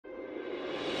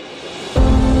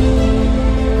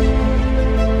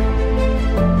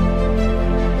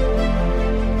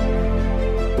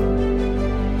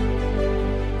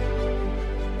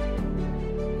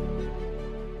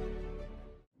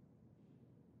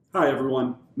Hi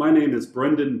everyone, my name is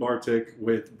Brendan Bartic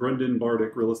with Brendan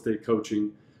Bartic Real Estate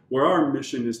Coaching, where our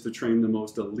mission is to train the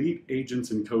most elite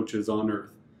agents and coaches on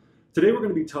earth. Today we're going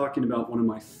to be talking about one of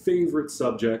my favorite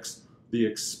subjects, the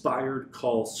expired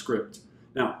call script.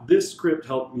 Now, this script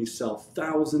helped me sell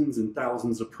thousands and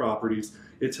thousands of properties.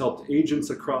 It's helped agents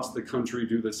across the country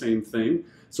do the same thing.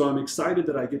 So I'm excited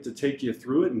that I get to take you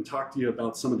through it and talk to you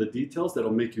about some of the details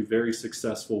that'll make you very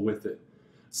successful with it.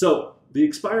 So, the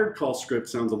expired call script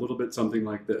sounds a little bit something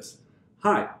like this.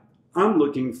 Hi, I'm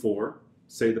looking for,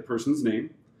 say the person's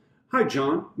name. Hi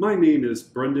John, my name is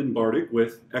Brendan Bartic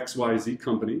with XYZ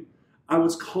Company. I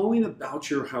was calling about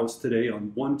your house today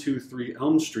on 123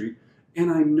 Elm Street,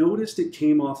 and I noticed it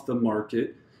came off the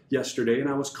market yesterday, and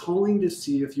I was calling to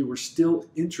see if you were still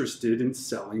interested in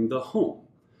selling the home.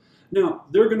 Now,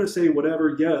 they're going to say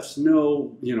whatever, yes,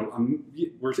 no,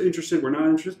 we're interested, we're not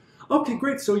interested. Okay,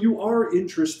 great. So you are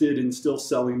interested in still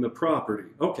selling the property.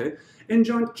 Okay. And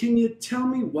John, can you tell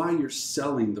me why you're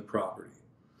selling the property?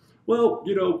 Well,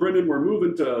 Brendan, we're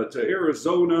moving to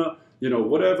Arizona,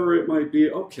 whatever it might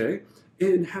be. Okay.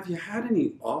 And have you had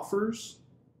any offers?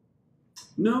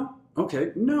 No?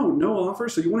 Okay. No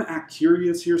offers. So you want to act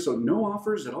curious here. So no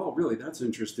offers at all. Really, that's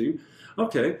interesting.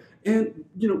 Okay. And,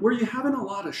 were you having a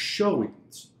lot of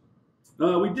showings?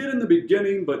 We did in the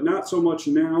beginning, but not so much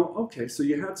now. Okay, so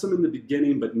you had some in the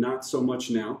beginning, but not so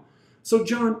much now. So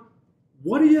John,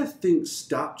 what do you think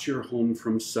stopped your home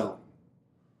from selling?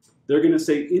 They're going to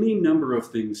say any number of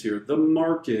things here. The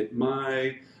market,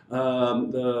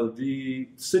 the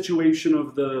situation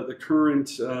of the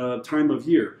current time of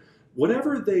year.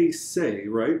 Whatever they say,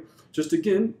 right? Just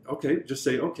again, okay, just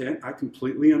say, okay, I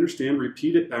completely understand.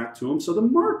 Repeat it back to them. So the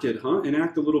market, and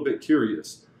act a little bit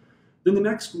curious. Then the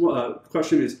next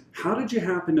question is, how did you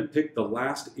happen to pick the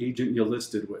last agent you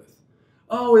listed with?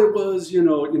 Oh, it was,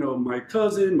 my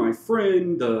cousin, my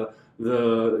friend, it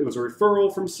was a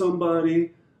referral from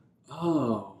somebody.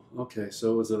 Oh, okay,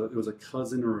 so it was a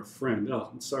cousin or a friend. Oh,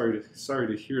 I'm sorry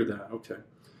to hear that. Okay.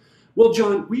 Well,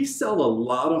 John, we sell a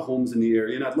lot of homes in the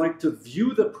area, and I'd like to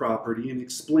view the property and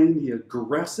explain the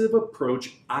aggressive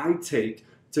approach I take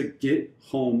to get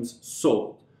homes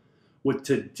sold. Would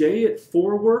today at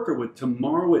 4 work, or would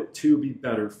tomorrow at 2 be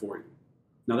better for you?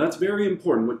 Now that's very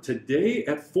important. Would today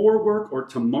at 4 work, or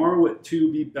tomorrow at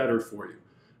 2 be better for you?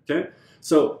 Okay,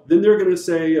 so then they're going to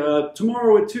say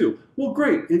tomorrow at 2. Well,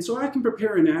 great. And so I can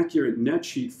prepare an accurate net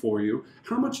sheet for you.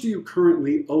 How much do you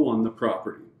currently owe on the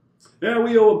property? Yeah,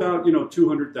 we owe about,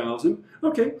 $200,000.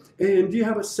 Okay, and do you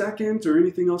have a second or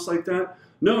anything else like that?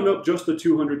 No, just the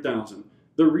 $200,000.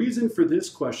 The reason for this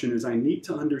question is I need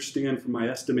to understand from my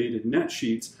estimated net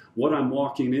sheets what I'm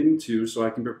walking into so I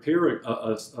can prepare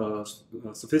a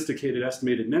sophisticated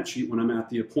estimated net sheet when I'm at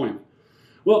the appointment.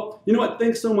 Well, you know what?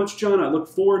 Thanks so much, John. I look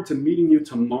forward to meeting you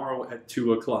tomorrow at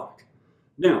 2 o'clock.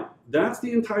 Now, that's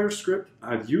the entire script.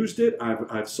 I've used it.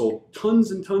 I've sold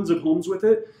tons and tons of homes with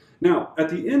it. Now, at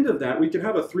the end of that, we could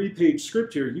have a 3-page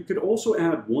script here. You could also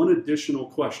add one additional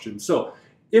question. So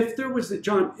if there was,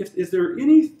 John, is there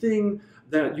anything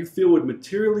that you feel would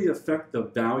materially affect the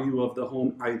value of the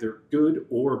home, either good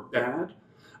or bad?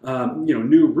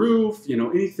 New roof,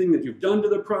 anything that you've done to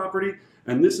the property.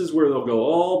 And this is where they'll go,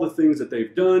 all the things that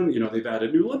they've done. They've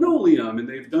added new linoleum, and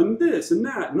they've done this and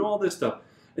that and all this stuff.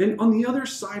 And on the other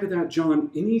side of that, John,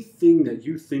 anything that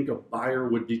you think a buyer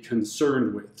would be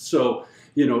concerned with. So,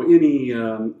 any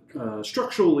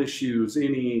structural issues,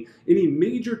 any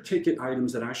major ticket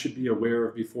items that I should be aware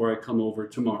of before I come over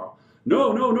tomorrow.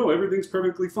 No, everything's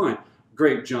perfectly fine.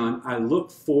 Great, John. I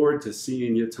look forward to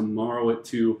seeing you tomorrow at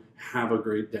 2. Have a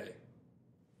great day.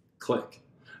 Click.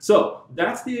 So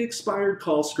that's the expired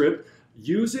call script.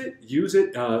 Use it,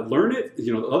 learn it.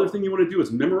 The other thing you want to do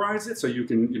is memorize it so you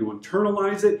can,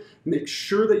 internalize it. Make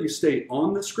sure that you stay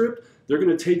on the script. They're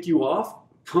going to take you off.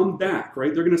 Come back,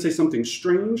 right? They're going to say something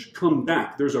strange. Come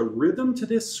back. There's a rhythm to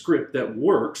this script that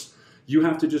works. You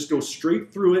have to just go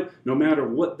straight through it no matter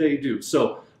what they do.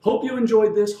 So hope you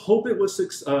enjoyed this. Hope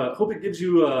it gives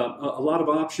you a lot of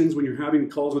options when you're having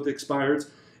calls with expireds.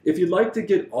 If you'd like to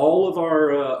get all of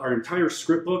our entire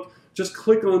script book, just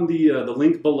click on the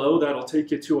link below. That'll take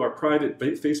you to our private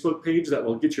Facebook page that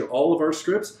will get you all of our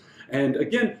scripts. And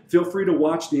again, feel free to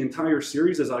watch the entire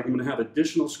series as I'm going to have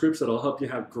additional scripts that'll help you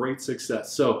have great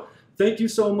success. So thank you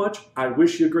so much. I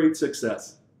wish you great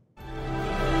success.